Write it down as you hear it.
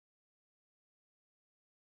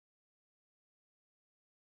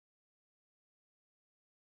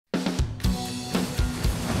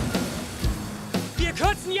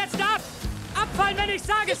brechen jetzt ab! Abfallen, wenn ich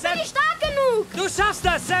sage, Sam! Ich bin nicht stark genug! Du schaffst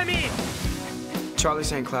das, Sammy! Charlie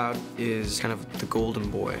St. Cloud is kind of the golden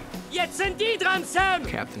boy, Jetzt sind die dran, Sam!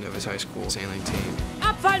 captain of his high school sailing team.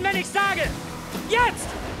 Abfallen, wenn ich sage! Jetzt!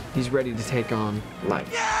 He's ready to take on life.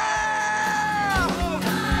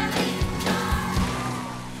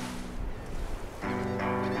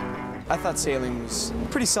 I thought sailing was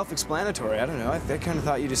pretty self-explanatory. I don't know. I kind of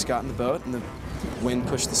thought you just got in the boat and the wind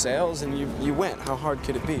pushed the sails and you went. How hard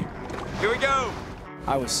could it be? Here we go!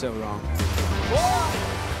 I was so wrong.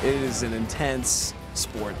 It is an intense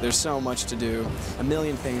sport. There's so much to do, a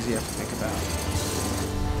million things you have to think about.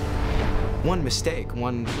 One mistake,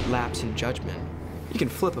 one lapse in judgment, you can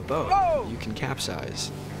flip a boat, Whoa! you can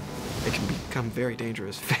capsize. It can become very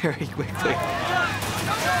dangerous very quickly.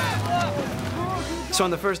 So on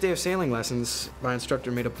the first day of sailing lessons, my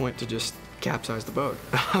instructor made a point to just capsize the boat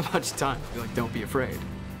a bunch of times. Be like, don't be afraid.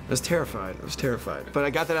 I was terrified, But I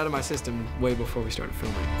got that out of my system way before we started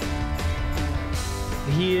filming.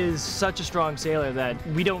 He is such a strong sailor that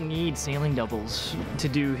we don't need sailing doubles to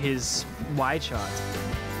do his wide shots.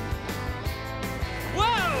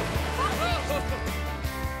 Whoa!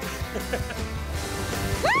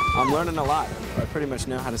 I'm learning a lot. I pretty much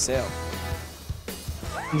know how to sail.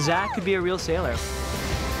 Zac could be a real sailor.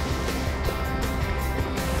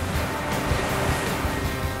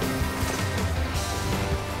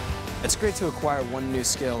 It's great to acquire one new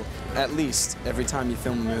skill, at least, every time you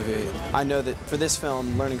film a movie. I know that for this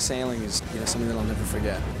film, learning sailing is something that I'll never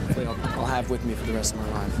forget. Hopefully I'll have with me for the rest of my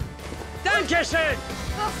life. Dankeschön!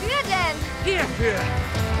 Wofür denn? Hierfür!